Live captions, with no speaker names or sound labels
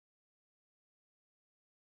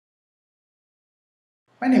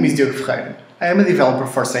My name is Diogo Ferreira. I am a developer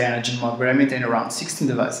for CyanogenMod where I maintain around 16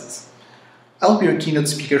 devices. I'll be your keynote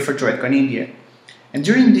speaker for Droidcon India, and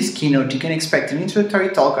during this keynote you can expect an introductory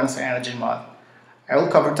talk on CyanogenMod. I will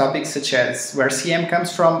cover topics such as where CM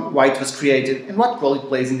comes from, why it was created, and what role it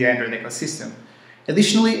plays in the Android ecosystem.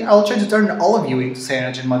 Additionally, I will try to turn all of you into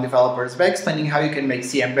CyanogenMod developers by explaining how you can make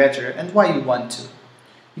CM better and why you want to.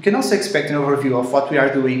 You can also expect an overview of what we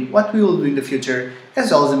are doing, what we will do in the future,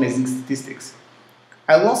 as well as amazing statistics.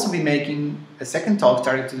 I will also be making a second talk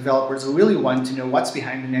targeted to developers who really want to know what's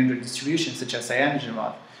behind an Android distribution such as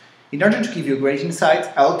CyanogenMod. In order to give you a great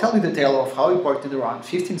insight, I will tell you the tale of how we ported around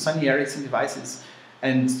 15 Sony Ericsson devices,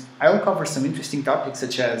 and I will cover some interesting topics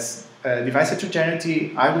such as device heterogeneity,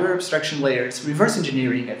 hardware abstraction layers, reverse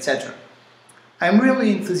engineering, etc. I am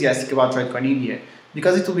really enthusiastic about Droidcon India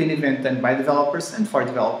because it will be an event done by developers and for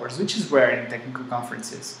developers, which is rare in technical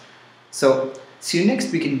conferences. So, see you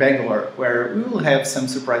next week in Bangalore, where we will have some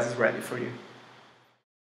surprises ready for you.